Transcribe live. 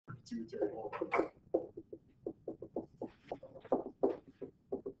pituitary hormone.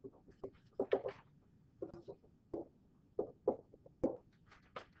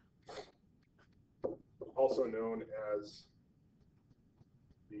 Also known as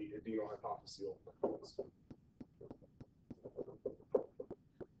the adenohypophyseal hormones.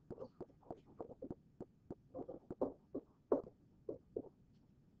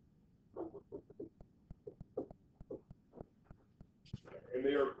 And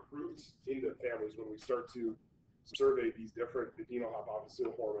they are grouped into families when we start to survey these different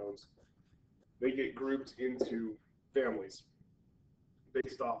adenohypophyseal hormones. They get grouped into families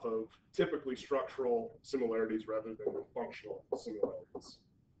based off of typically structural similarities rather than functional similarities.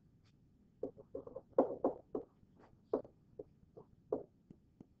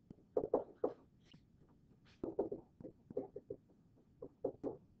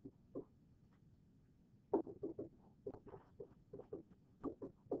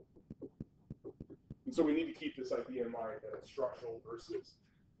 And so we need to keep this idea in mind that it's structural versus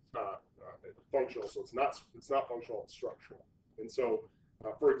functional. So it's not functional, it's structural. And so,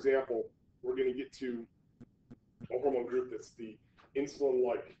 for example, we're going to get to a hormone group that's the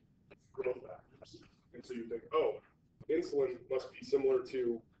insulin-like growth factors. And so you think, oh, insulin must be similar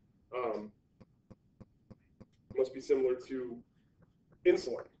to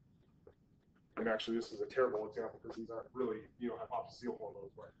insulin. And actually, this is a terrible example because these aren't really hypophyseal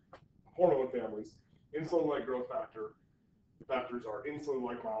hormones, but hormone families. Insulin-like growth factors are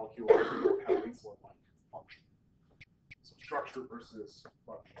insulin-like molecules that don't have insulin-like function. So structure versus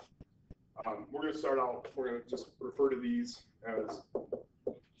function. We're going to start out, we're going to just refer to these as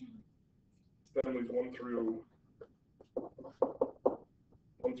families 1 through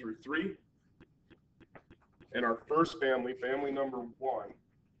 3. And our first family, family number 1,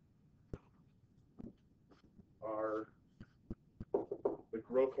 are the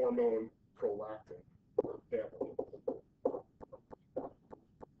growth hormone prolactin family.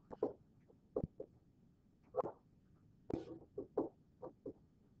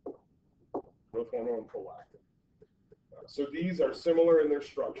 Growth hormone prolactin. So these are similar in their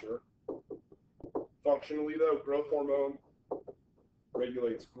structure. Functionally, though, growth hormone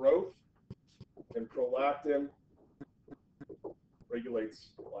regulates growth, and prolactin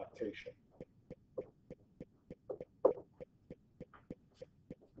regulates lactation.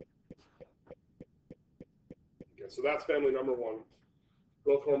 Okay, so that's family number 1,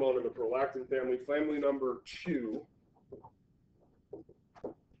 growth hormone in the prolactin family. Family number 2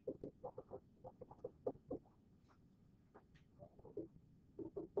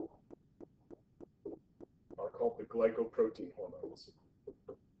 are called the glycoprotein hormones.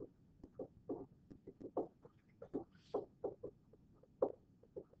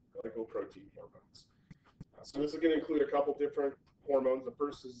 Glycoprotein hormones. So this is going to include a couple different hormones. The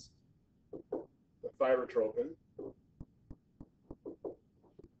first is the thyrotropin.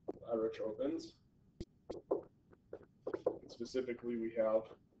 Thyrotropins. And specifically, we have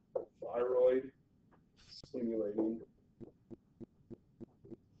thyroid stimulating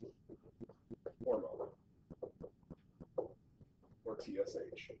hormone, or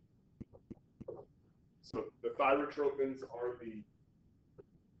TSH. So the thyrotropins are the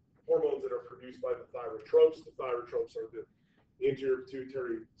hormones that are produced by the thyrotropes. The thyrotropes are the anterior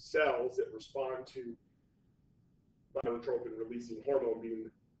pituitary cells that respond to thyrotropin releasing hormone being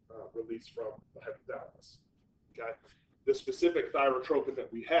released from the hypothalamus. Okay, the specific thyrotropin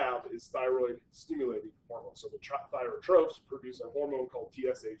that we have is thyroid stimulating hormone. So the thyrotropes produce a hormone called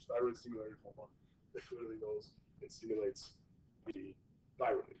TSH, thyroid stimulating hormone, that clearly goes and stimulates the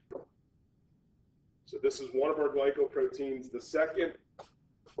thyroid. So this is one of our glycoproteins. The second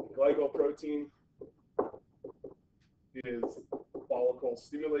glycoprotein is follicle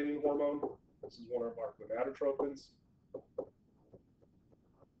stimulating hormone. This is one of our gonadotropins.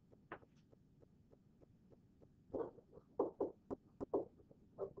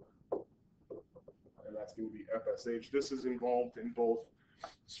 And that's going to be FSH. This is involved in both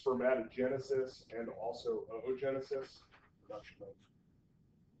spermatogenesis and also oogenesis, production of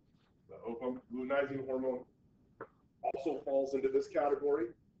the ovum. Luteinizing hormone also falls into this category.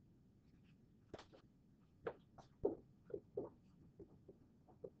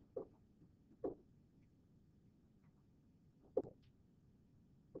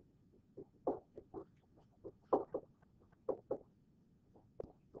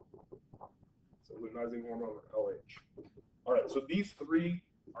 So luteinizing hormone, or LH. All right, so these 3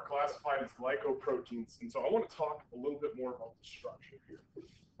 are classified as glycoproteins, and so I want to talk a little bit more about the structure here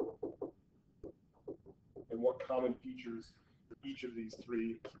and what common features each of these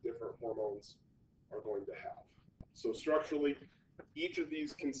 3 different hormones are going to have. So structurally, Each of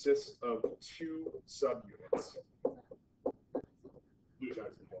these consists of 2 subunits.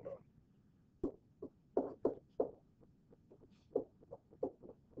 Luteinizing hormone.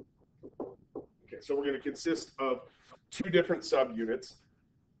 Okay, so we're going to consist of 2 different subunits.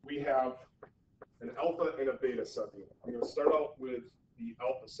 We have an alpha and a beta subunit. I'm going to start out with the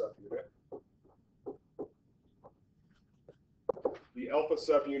alpha subunit. The alpha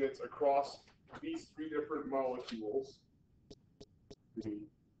subunits across these 3 different molecules, the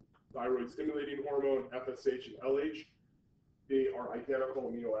thyroid stimulating hormone, FSH, and LH, they are identical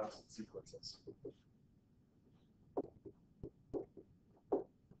amino acid sequences.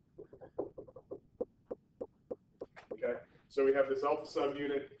 Okay, so we have this alpha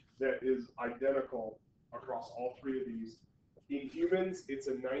subunit that is identical across all 3 of these. In humans, it's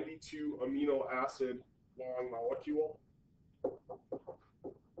a 92 amino acid long molecule.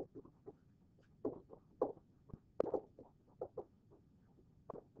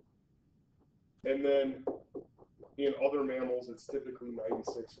 And then in other mammals, it's typically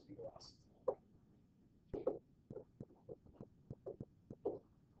 96 amino acids.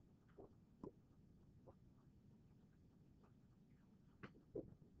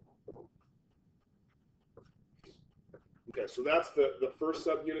 Okay, so that's the first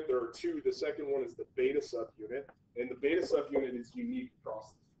subunit. There are 2. The second one is the beta subunit, and the beta subunit is unique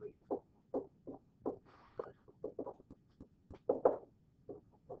across the 3.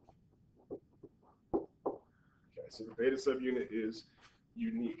 Okay, so the beta subunit is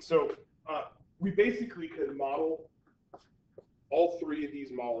unique. So we basically could model all 3 of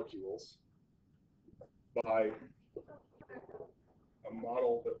these molecules by a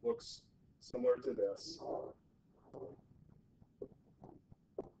model that looks similar to this.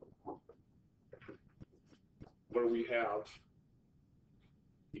 Where we have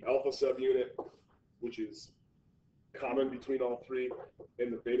the alpha subunit, which is common between all 3,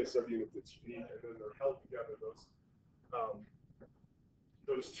 and the beta subunit that's unique, and then they're held together.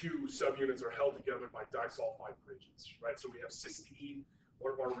 Those 2 subunits are held together by disulfide bridges, right? So we have cysteine,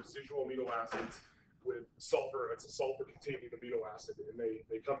 one of our residual amino acids, with sulfur. It's a sulfur-containing amino acid, and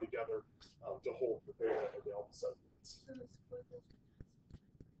they come together to hold the beta and the alpha subunits.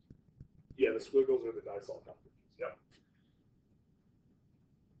 Yeah, the squiggles are the disulfide bridges. Yep.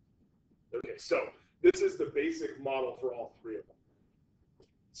 Okay, so this is the basic model for all 3 of them.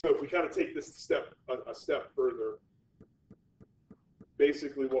 So if we kind of take this a step further,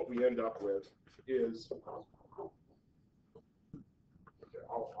 basically what we end up with is, okay,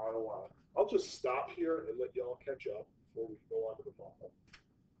 I'll just stop here and let y'all catch up before we go on to the model.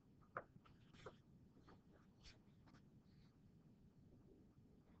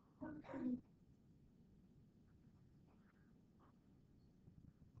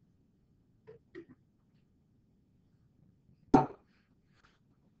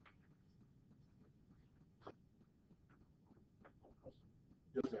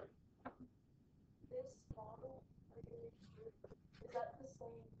 Yes, ma'am. This model, is that the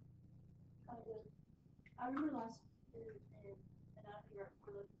same kind of? I remember last year in anatomy art,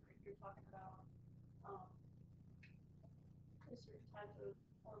 you're talking about a certain type of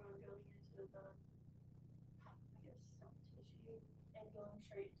hormone going into the, I guess, some tissue and going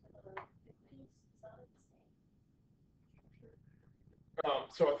straight to the piece. Is that the same?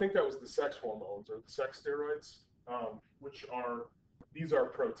 So I think that was the sex hormones or the sex steroids, these are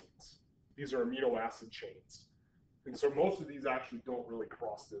proteins. These are amino acid chains. And so most of these actually don't really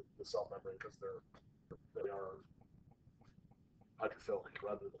cross the cell membrane because they are hydrophilic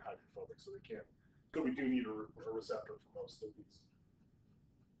rather than hydrophobic, so they can't. So we do need a receptor for most of these.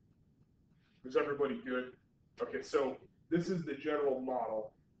 Is everybody good? Okay, so this is the general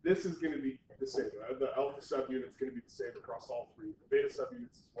model. This is going to be the same. The alpha subunit is going to be the same across all 3. The beta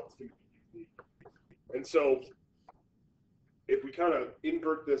subunits is what's going to be unique. And so if we kind of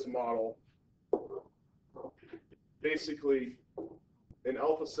invert this model, basically an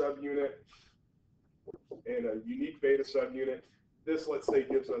alpha subunit and a unique beta subunit, this, let's say,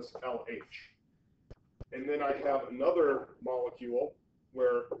 gives us LH. And then I have another molecule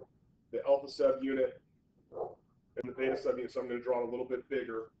where the alpha subunit and the beta subunit, so I'm going to draw it a little bit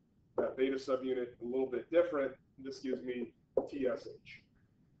bigger. That beta subunit a little bit different. This gives me TSH.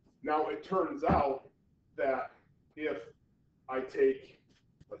 Now it turns out that if I take,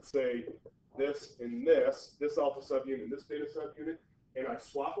 let's say, this and this alpha subunit and this beta subunit, and I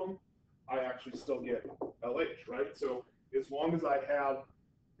swap them, I actually still get LH, right? So as long as I have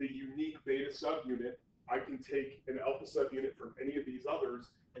the unique beta subunit, I can take an alpha subunit from any of these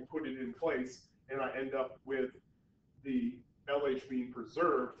others and put it in place, and I end up with the LH being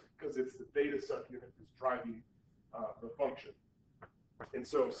preserved because it's the beta subunit that's driving the function. And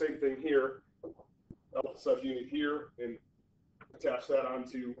so same thing here, alpha subunit here, and attach that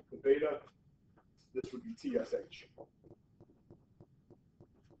onto the beta. This would be TSH.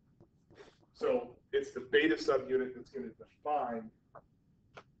 So it's the beta subunit that's going to define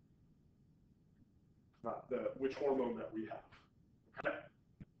which hormone that we have. Okay?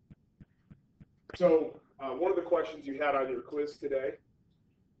 So one of the questions you had on your quiz today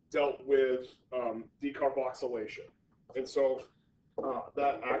dealt with decarboxylation. And so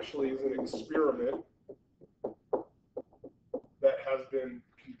that actually is an experiment that has been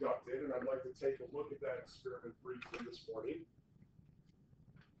conducted, and I'd like to take a look at that experiment briefly this morning.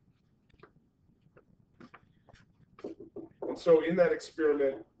 And so in that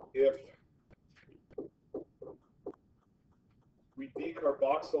experiment, if we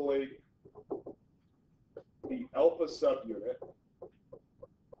decarboxylate the alpha subunit,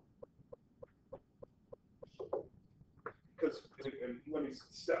 because, and let me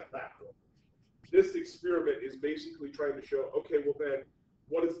step back. This experiment is basically trying to show, okay, well then,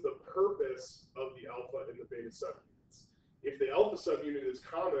 what is the purpose of the alpha and the beta subunits? If the alpha subunit is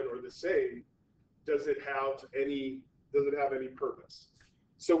common or the same, does it have any purpose?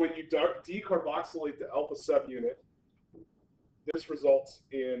 So when you decarboxylate the alpha subunit, this results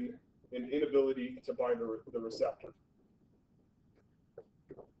in an inability to bind the receptor.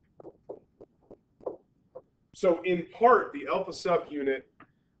 So in part, the alpha subunit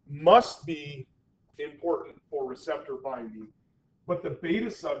must be important for receptor binding, but the beta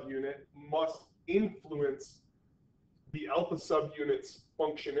subunit must influence the alpha subunit's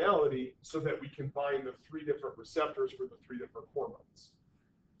functionality so that we can bind the 3 different receptors for the 3 different hormones.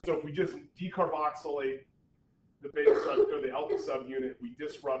 So if we just decarboxylate the beta sub or the alpha subunit, we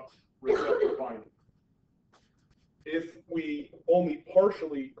disrupt receptor binding. If we only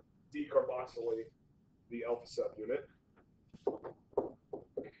partially decarboxylate the alpha subunit,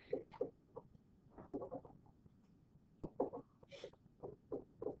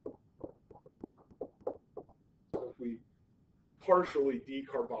 if we partially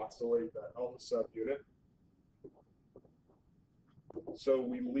decarboxylate that alpha subunit, so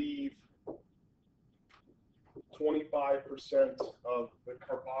we leave 25% of the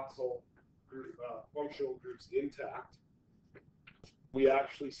carboxyl group, functional groups intact, we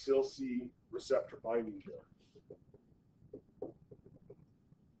actually still see receptor binding here.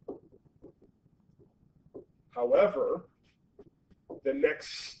 However, the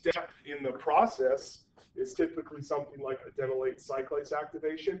next step in the process is typically something like adenylate cyclase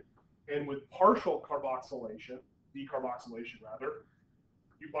activation, and with partial carboxylation, decarboxylation rather,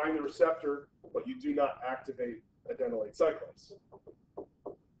 you bind the receptor, but you do not activate adenylate cyclase.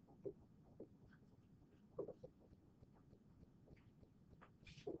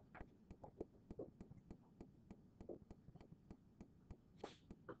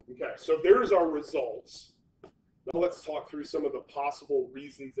 Okay, so there's our results. Now let's talk through some of the possible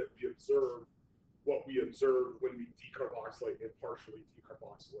reasons that we observe what we observe when we decarboxylate and partially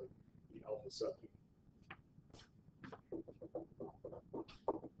decarboxylate the alpha subunit.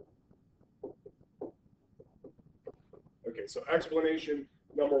 Okay, so explanation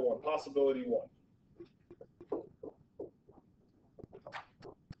number 1, possibility 1.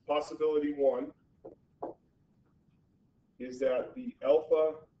 Possibility 1 is that the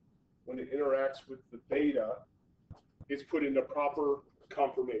alpha, when it interacts with the beta, is put into proper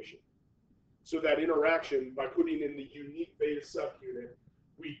conformation. So that interaction, by putting in the unique beta subunit,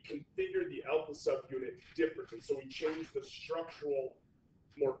 we configure the alpha subunit differently. So we change the structural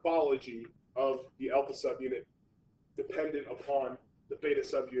morphology of the alpha subunit dependent upon the beta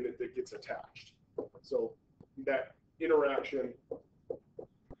subunit that gets attached. So that interaction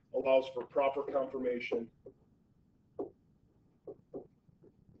allows for proper conformation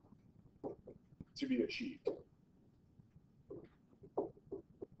to be achieved.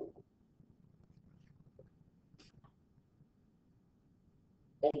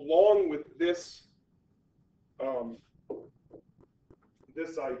 Along with this,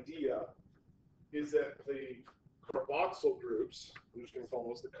 this idea is that the carboxyl groups, I'm just going to call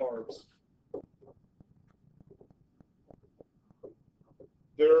those the carbs,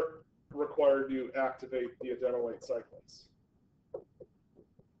 they're required to activate the adenylate cyclase.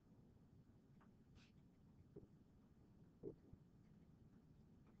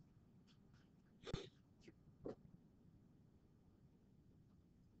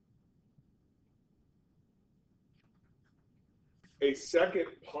 A second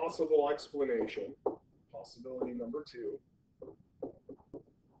possible explanation, possibility number 2,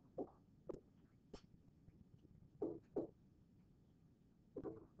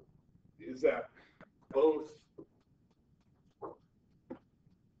 is that both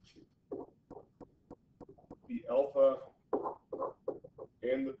the alpha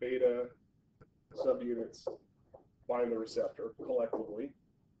and the beta subunits bind the receptor collectively.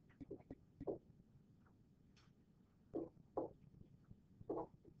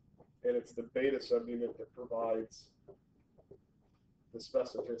 And it's the beta subunit that provides the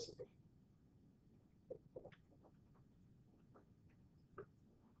specificity.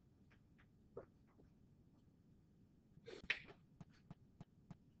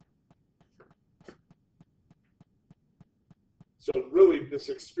 So really, this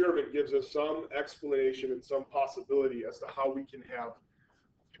experiment gives us some explanation and some possibility as to how we can have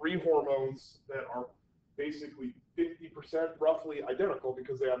three hormones that are basically 50% roughly identical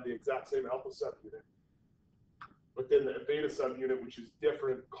because they have the exact same alpha subunit. But then the beta subunit, which is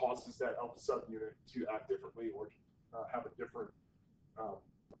different, causes that alpha subunit to act differently or have a different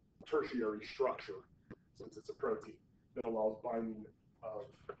tertiary structure, since it's a protein that allows binding of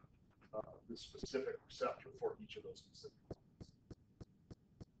the specific receptor for each of those specific.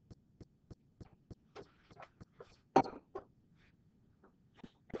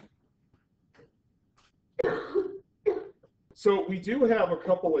 So we do have a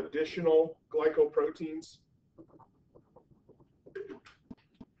couple additional glycoproteins.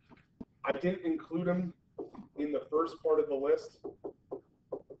 I didn't include them in the first part of the list,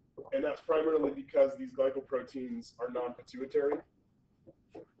 and that's primarily because these glycoproteins are non-pituitary.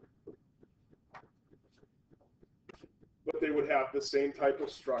 But they would have the same type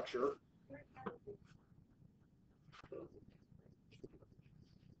of structure.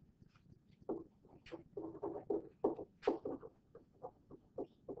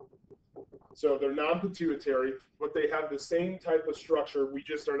 So they're non-pituitary, but they have the same type of structure. We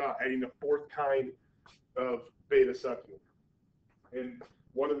just are not adding a fourth kind of beta subunit. And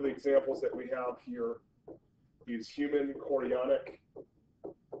one of the examples that we have here is human chorionic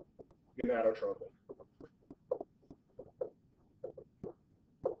gonadotropin,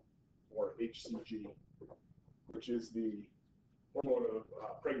 or HCG, which is the hormone of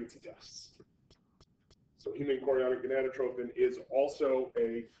pregnancy tests. So human chorionic gonadotropin is also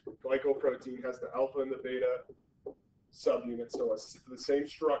a glycoprotein, has the alpha and the beta subunit, so it's the same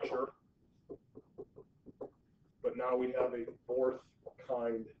structure, but now we have a fourth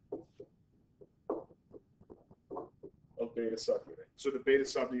kind of beta subunit. So the beta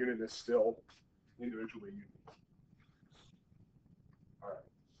subunit is still individually unique. All right.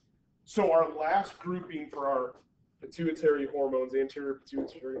 So our last grouping for our pituitary hormones, anterior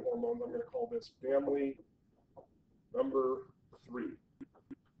pituitary hormones, I'm going to call this family number 3.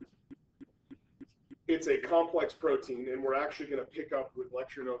 It's a complex protein, and we're actually going to pick up with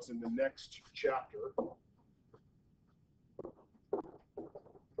lecture notes in the next chapter.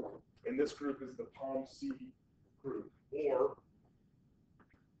 And this group is the POMC group, or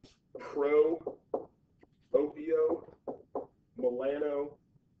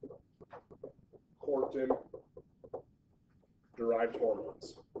pro-opiomelanocortin derived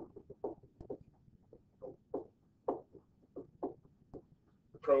hormones.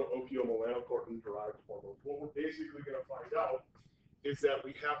 Pro-opiomelanocortin derived hormones. What we're basically going to find out is that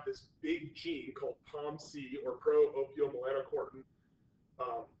we have this big gene called POMC, or pro-opiomelanocortin,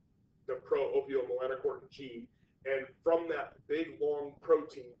 the pro-opiomelanocortin gene, and from that big long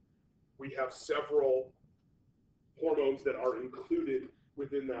protein, we have several hormones that are included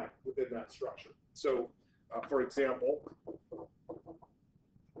within that structure. So, for example,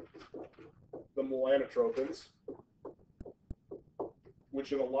 the melanotropins,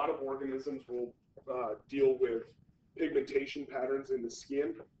 which in a lot of organisms will deal with pigmentation patterns in the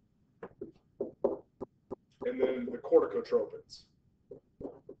skin, and then the corticotropins,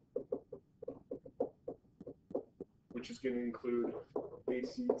 which is going to include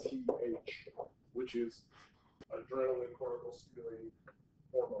ACTH, which is adrenaline cortical stimulating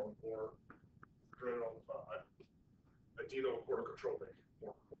hormone, or adenocorticotropic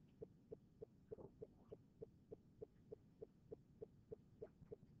hormone.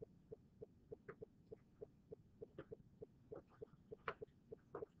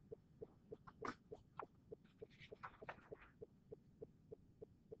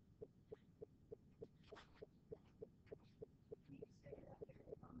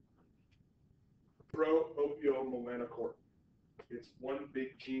 Pro-opiomelanocortin. It's one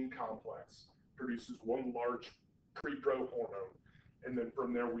big gene complex, produces one large pre-pro hormone, and then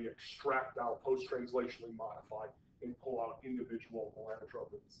from there we extract out, post-translationally modify, and pull out individual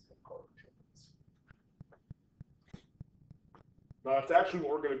melanotropins and corticotropins. Now that's actually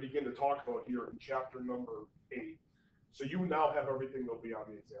what we're going to begin to talk about here in chapter number 8. So you now have everything that'll be on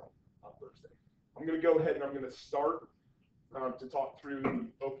the exam on Thursday. I'm going to go ahead and I'm going to start to talk through the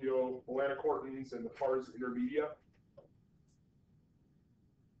opiomelanocortin melanocortins and the pars intermedia.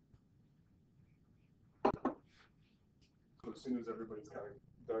 So as soon as everybody's kind of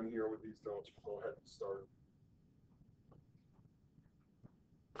done here with these notes, we'll go ahead and start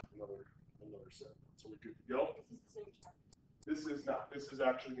another set. So we're good to go. This is not. This is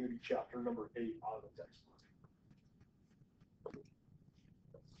actually going to be chapter number 8 out of the textbook.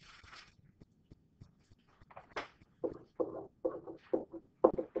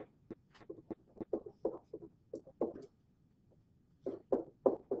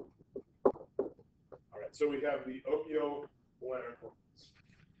 All right, so we have the opiomelanocortins.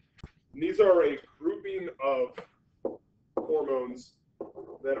 These are a grouping of hormones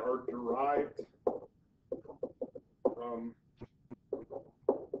that are derived from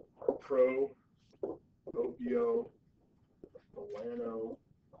pro-opiomelanocortin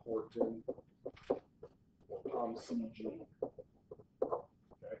or POMC gene.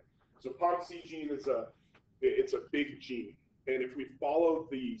 Okay, so POMC gene is a big gene, and if we follow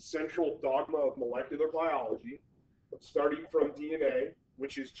the central dogma of molecular biology, starting from DNA,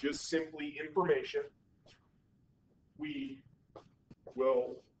 which is just simply information, we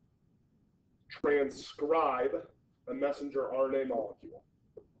will transcribe a messenger RNA molecule.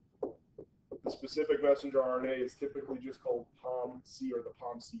 The specific messenger RNA is typically just called POMC or the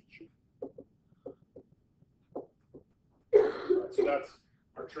POMC gene. So that's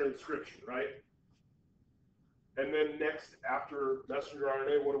our transcription, right? And then next, after messenger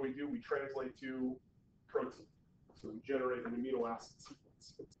RNA, what do? We translate to protein. So we generate an amino acid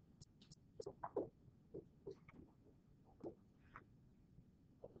sequence.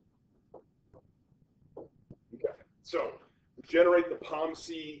 Okay, so we generate the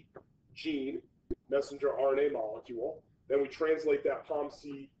POMC gene, messenger RNA molecule. Then we translate that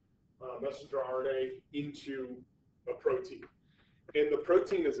POMC messenger RNA into a protein. And the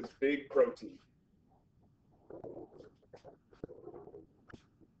protein is a big protein.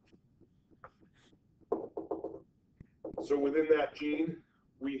 So within that gene,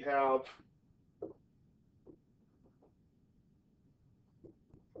 we have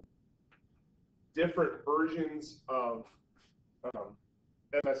different versions of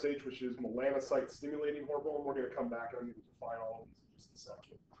MSH, which is melanocyte stimulating hormone. We're going to come back and define all of these in just a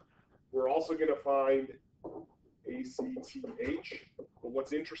second. We're also going to find ACTH. But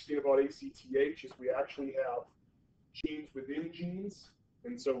what's interesting about ACTH is we actually have genes within genes.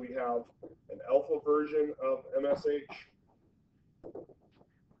 And so we have an alpha version of MSH.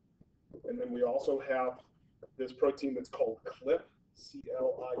 And then we also have this protein that's called CLIP,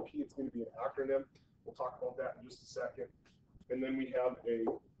 C-L-I-P. It's going to be an acronym. We'll talk about that in just a second. And then we have a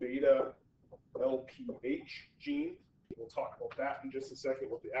beta LPH gene. We'll talk about that in just a second,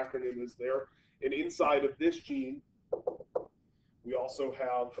 what the acronym is there. And inside of this gene, we also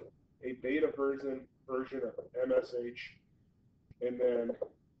have a beta version of MSH, and then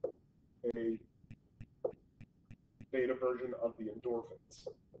a beta version of the endorphins.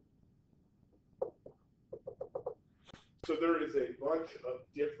 So there is a bunch of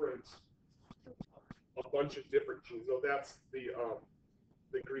different genes. So that's the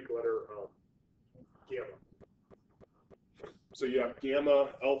Greek letter gamma. So you have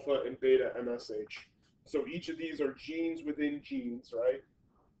gamma, alpha, and beta MSH. So each of these are genes within genes, right?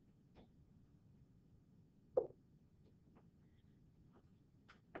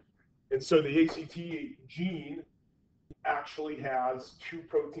 And so the ACT gene actually has 2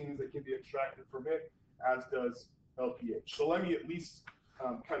 proteins that can be extracted from it, as does LPH. So let me at least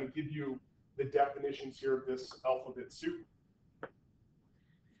kind of give you the definitions here of this alphabet soup.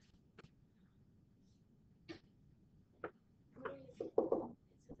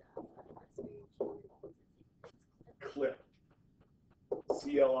 CLIP,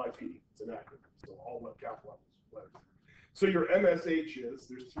 C-L-I-P, it's an acronym, so all capital letters. So your MSHs,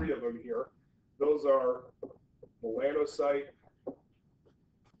 there's 3 of them here. Those are melanocyte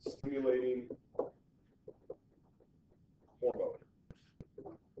stimulating hormone.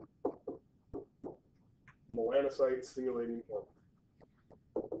 Melanocyte stimulating hormone.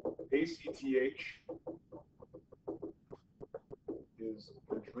 ACTH is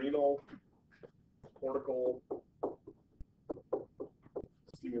adrenal cortical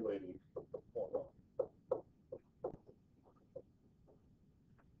stimulating hormone.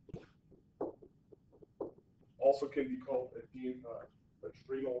 Also can be called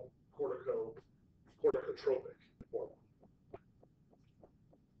adrenal corticotropic hormone.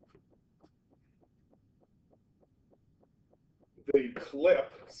 The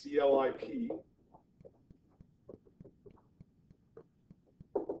CLIP, C-L-I-P,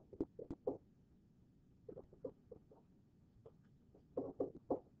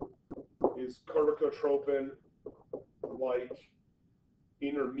 is corticotropin like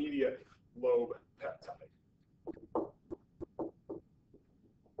intermediate lobe peptide.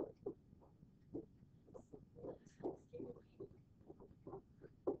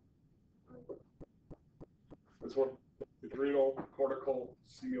 This one, adrenal cortical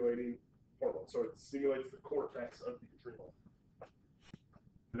stimulating hormone. So it stimulates the cortex of the adrenal.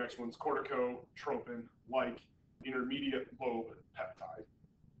 The next one's corticotropin like intermediate lobe peptide.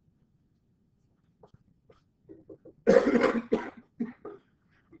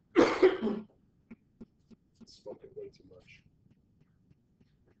 Smoking way too much.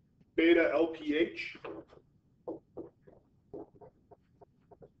 Beta LPH.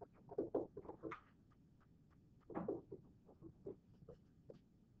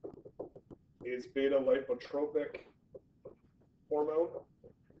 Is beta lipotropic hormone.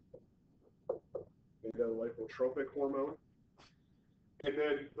 Beta lipotropic hormone. And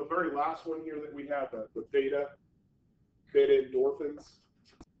then the very last one here that we have, the beta endorphins.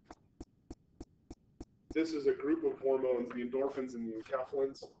 This is a group of hormones, the endorphins and the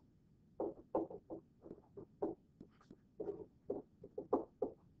enkephalins.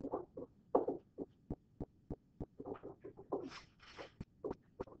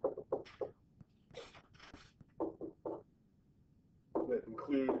 That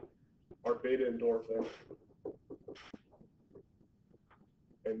include our beta endorphin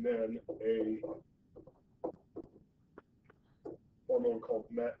and then a hormone called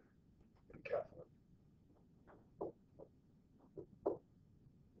met enkephalin.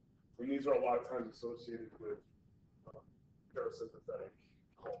 And these are a lot of times associated with parasympathetic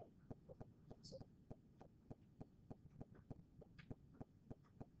calm.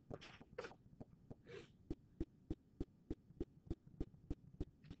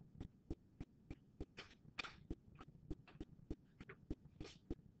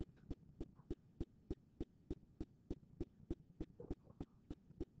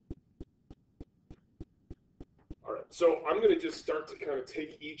 All right, so I'm going to just start to kind of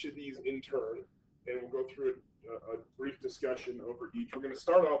take each of these in turn, and we'll go through a brief discussion over each. We're going to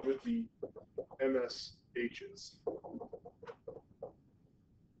start out with the MSHs,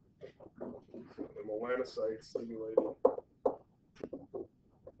 the melanocyte stimulating.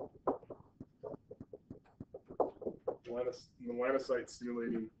 Melanocyte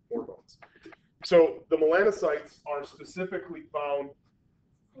stimulating hormones. So the melanocytes are specifically found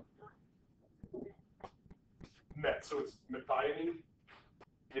met. So it's methionine.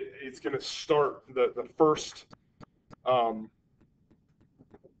 It's going to start the first amino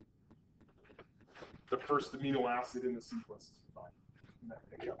acid in the sequence.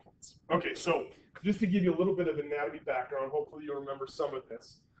 Okay, so just to give you a little bit of anatomy background, hopefully you'll remember some of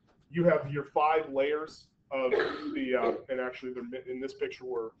this. You have your 5 layers of the, and actually in this picture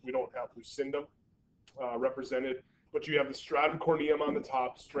where we don't have lucidum represented, but you have the stratum corneum on the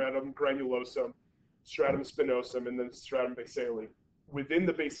top, stratum granulosum, stratum spinosum, and then stratum basale. Within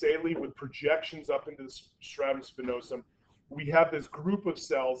the basale, with projections up into the stratum spinosum, we have this group of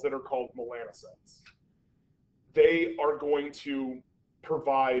cells that are called melanocytes. They are going to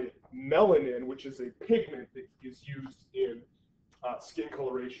provide melanin, which is a pigment that is used in skin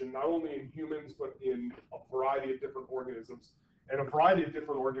coloration, not only in humans, but in a variety of different organisms. And a variety of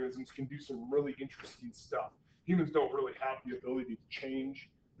different organisms can do some really interesting stuff. Humans don't really have the ability to change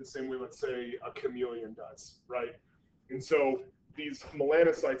the same way, let's say, a chameleon does, right? And so these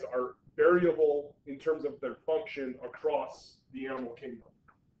melanocytes are variable in terms of their function across the animal kingdom.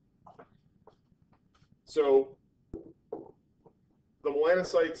 So the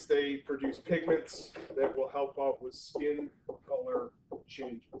melanocytes, they produce pigments that will help out with skin color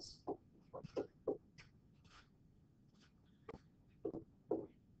changes.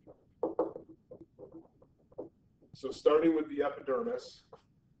 So starting with the epidermis,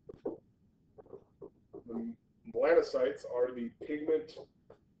 the melanocytes are the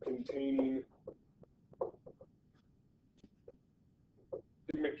pigment-containing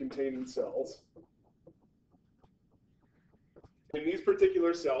cells. And these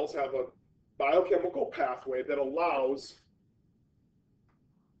particular cells have a biochemical pathway that allows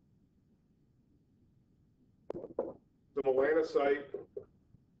the melanocyte,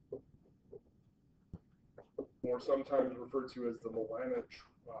 or sometimes referred to as the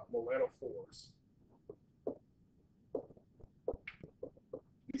melanophores.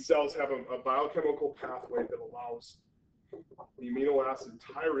 These cells have a biochemical pathway that allows the amino acid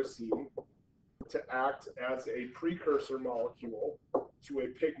tyrosine to act as a precursor molecule to a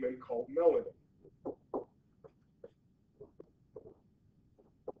pigment called melanin.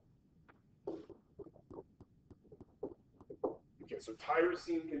 Okay, so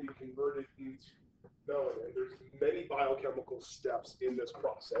tyrosine can be converted into melanin. There's many biochemical steps in this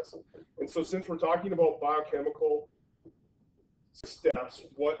process. And so since we're talking about biochemical steps,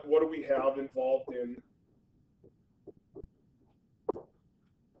 what do we have involved in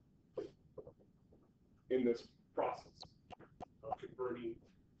this process of converting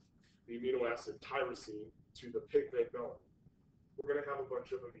the amino acid tyrosine to the pigment melanin? We're going to have a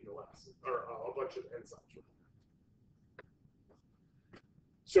bunch of amino acids, or a bunch of enzymes.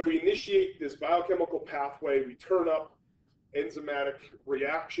 So we initiate this biochemical pathway, we turn up enzymatic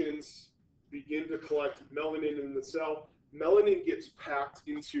reactions, begin to collect melanin in the cell. Melanin gets packed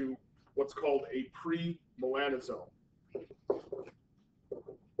into what's called a pre-melanosome.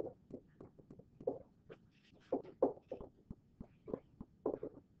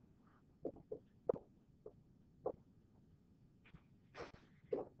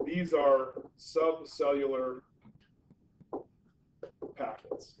 These are subcellular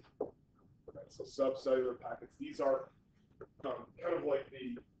packets. Right, so subcellular packets. These are kind of like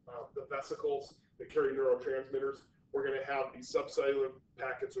the vesicles that carry neurotransmitters. We're going to have these subcellular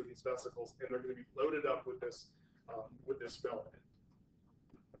packets or these vesicles, and they're going to be loaded up with this melanin.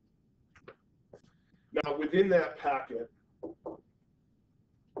 Now, within that packet,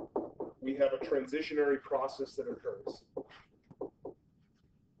 we have a transitionary process that occurs,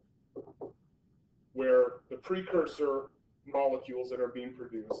 where the precursor molecules that are being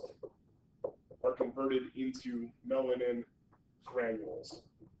produced are converted into melanin granules.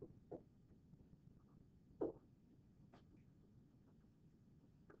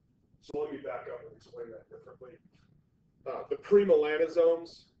 So let me back up and explain that differently. The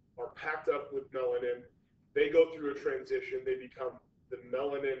pre-melanosomes are packed up with melanin. They go through a transition. They become the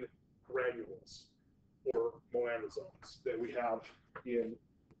melanin granules, or melanosomes, that we have in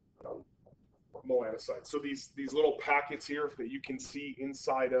melanocytes. So these little packets here that you can see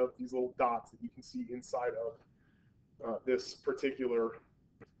inside of, these little dots that you can see inside of this particular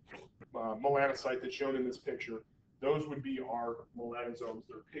melanocyte that's shown in this picture, those would be our melanosomes.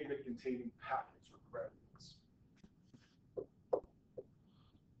 They're pigment-containing packets or granules.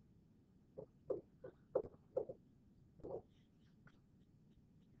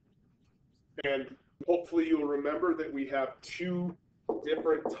 And hopefully you'll remember that we have two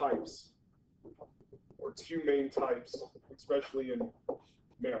different types, or two main types, especially in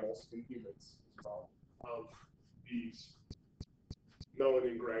mammals, in humans as well, of these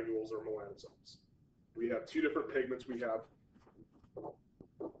melanin granules or melanosomes. We have two different pigments. We have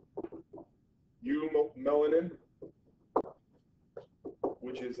eumelanin,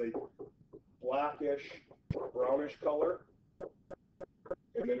 which is a blackish, brownish color,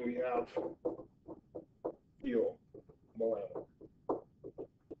 and then we have pheomelanin,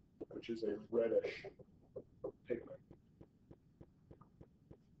 which is a reddish pigment.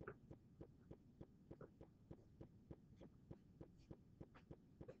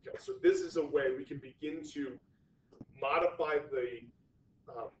 Okay, so this is a way we can begin to modify the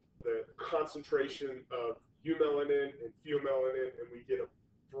concentration of eumelanin and pheomelanin, and we get a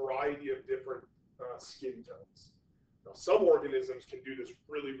variety of different skin tones. Now, some organisms can do this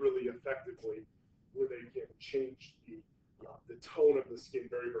really, really effectively, where they can change the tone of the skin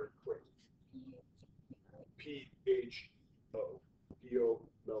very, very quickly. PHO,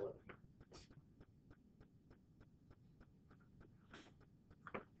 pheomelanin.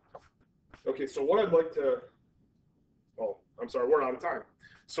 Okay, so what I'd like to, oh, I'm sorry, we're out of time.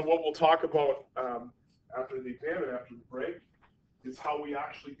 So what we'll talk about after the exam and after the break is how we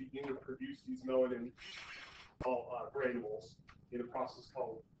actually begin to produce these melanin granules in a process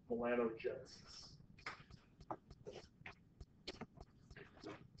called melanogenesis.